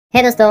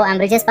Hey दोस्तों, I'm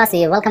Brijesh Pasi.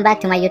 Welcome back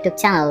to my YouTube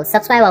channel.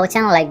 Subscribe our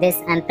channel like this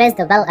and press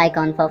the bell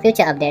icon for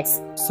future updates.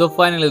 So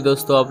finally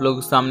दोस्तों आप लोगों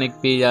के सामने एक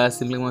page आया,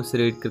 simply मैं उसे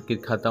रीड करके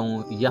दिखाता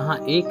हूँ। यहाँ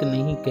एक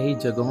नहीं कई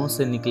जगहों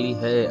से निकली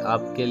है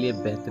आपके लिए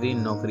बेहतरीन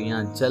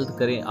नौकरियाँ, जल्द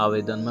करें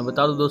आवेदन। मैं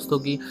बता दूँ दोस्तों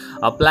कि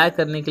अप्लाई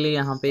करने के लिए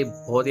यहाँ पे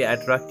बहुत ही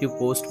अट्रैक्टिव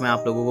पोस्ट मैं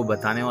आप लोगों को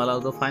बताने वाला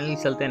हूँ। तो फाइनली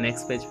चलते हैं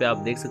नेक्स्ट पेज पे। आप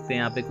देख सकते हैं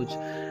यहाँ पे कुछ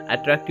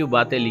अट्रैक्टिव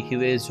बातें लिखी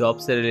हुई है इस जॉब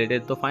से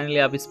रिलेटेड। तो फाइनली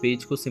आप इस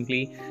पेज को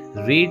सिंपली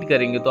रीड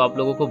करेंगे तो आप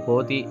लोगों को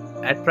बहुत ही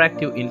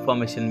अट्रैक्टिव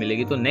इन्फॉर्मेशन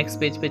मिलेगी। तो नेक्स्ट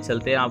पेज पे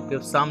चलते हैं। आपके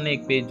सामने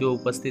एक पेज जो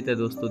उपस्थित है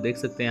दोस्तों, देख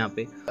सकते हैं यहाँ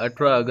पे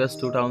 18 अगस्त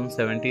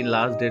 2017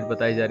 लास्ट डेट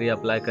बताई जा रही है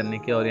अप्लाई करने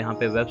की, और यहाँ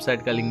पे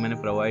वेबसाइट का लिंक मैंने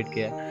प्रोवाइड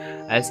किया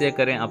है। ऐसे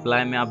करें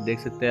अप्लाई में, आप देख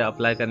सकते हैं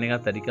अप्लाई करने का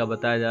तरीका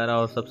बताया जा रहा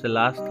है। और सबसे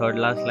थर्ड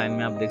लास्ट लाइन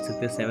में आप देख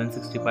सकते हैं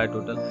 765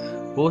 टोटल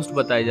पोस्ट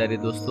बताई जा रही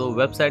है दोस्तों।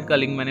 वेबसाइट का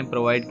लिंक मैंने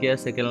प्रोवाइड किया है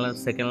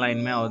सेकेंड लाइन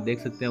में, और देख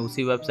सकते हैं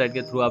उसी वेबसाइट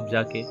के थ्रू आप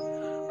जाके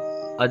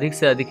अधिक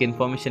से अधिक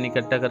इन्फॉर्मेशन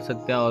इकट्ठा कर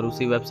सकते हैं और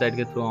उसी वेबसाइट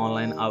के थ्रू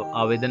ऑनलाइन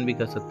आवेदन भी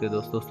कर सकते हैं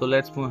दोस्तों। तो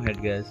लेट्स मूव अहेड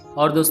गाइस।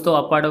 और दोस्तों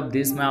अपार्ट ऑफ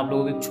दिस मैं आप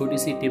लोगों को एक छोटी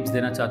सी टिप्स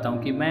देना चाहता हूं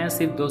कि मैं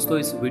सिर्फ दोस्तों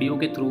इस वीडियो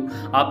के थ्रू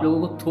आप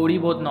लोगों को थोड़ी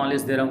बहुत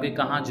नॉलेज दे रहा हूं कि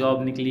कहाँ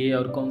जॉब निकली है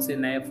और कौन से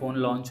नए फ़ोन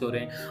लॉन्च हो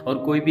रहे हैं, और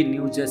कोई भी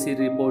न्यूज़ जैसी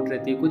रिपोर्ट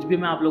रहती है, कुछ भी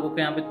मैं आप लोगों को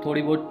यहाँ पे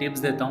थोड़ी बहुत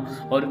टिप्स देता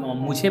हूँ। और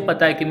मुझे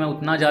पता है कि मैं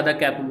उतना ज़्यादा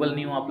कैपेबल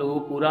नहीं हूँ आप लोगों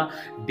को पूरा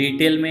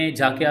डिटेल में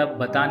जाके आप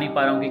बता नहीं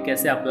पा रहा हूँ कि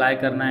कैसे अप्लाई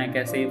करना है,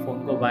 कैसे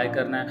फ़ोन को बाय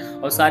करना है,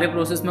 और सारे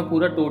प्रोसेस में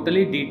पूरा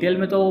टोटली डिटेल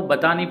में तो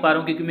बता नहीं पा रहा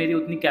हूँ क्योंकि मेरी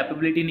उतनी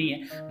कैपेबिलिटी नहीं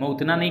है, मैं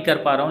उतना नहीं कर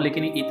पा रहा हूँ।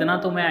 लेकिन इतना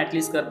तो मैं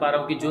एटलीस्ट कर पा रहा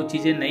हूँ कि जो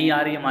चीज़ें नई आ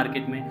रही है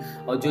मार्केट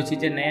में और जो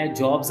चीज़ें नए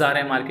जॉब्स आ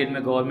रहे हैं मार्केट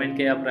में गवर्नमेंट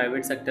के या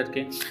प्राइवेट सेक्टर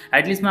के,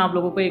 एटलीस्ट मैं आप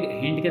लोगों को एक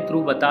हिंट के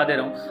थ्रू बता दे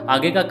रहा हूँ।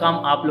 आगे का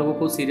काम आप लोगों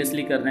को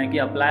सीरियसली करना है कि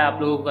अप्लाई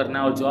आप लोगों को करना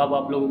है और जॉब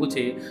आप लोगों को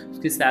चाहिए,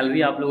 उसकी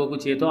सैलरी आप लोगों को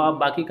चाहिए, तो आप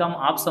बाकी काम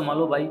आप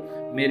संभालो भाई,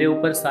 मेरे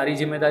ऊपर सारी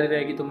जिम्मेदारी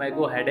रहेगी, तो मेरे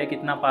को हेडेक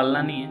इतना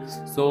पालना नहीं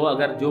है। सो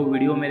अगर जो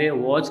वीडियो मेरे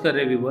वॉच कर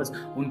रहे व्यूवर्स,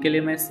 उनके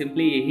लिए मैं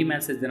सिंपली यही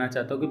मैसेज देना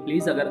चाहता हूँ कि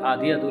प्लीज़ अगर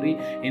आधी अधूरी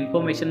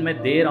इन्फॉर्मेशन मैं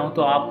दे रहा हूँ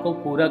तो आपको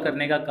पूरा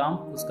करने का काम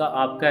उसका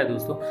आपका है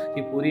दोस्तों,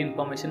 कि पूरी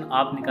इन्फॉर्मेशन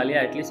आप निकालिए।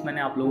 एटलीस्ट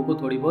मैंने आप लोगों को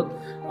थोड़ी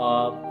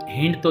बहुत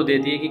हिंट तो दे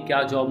दी है कि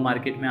क्या जॉब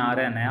मार्केट में आ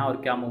रहा है नया,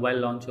 और क्या मोबाइल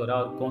लॉन्च हो रहा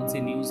है, और कौन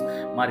सी न्यूज़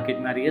मार्केट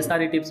में आ रही है। ये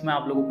सारी टिप्स मैं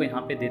आप लोगों को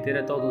यहाँ पे देते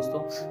रहता हूँ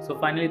दोस्तों। So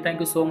finally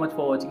thank you so much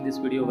for watching this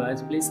video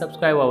guys. Please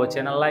subscribe our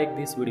channel, like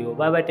this video.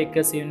 Bye bye, take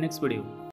care, see you in next video.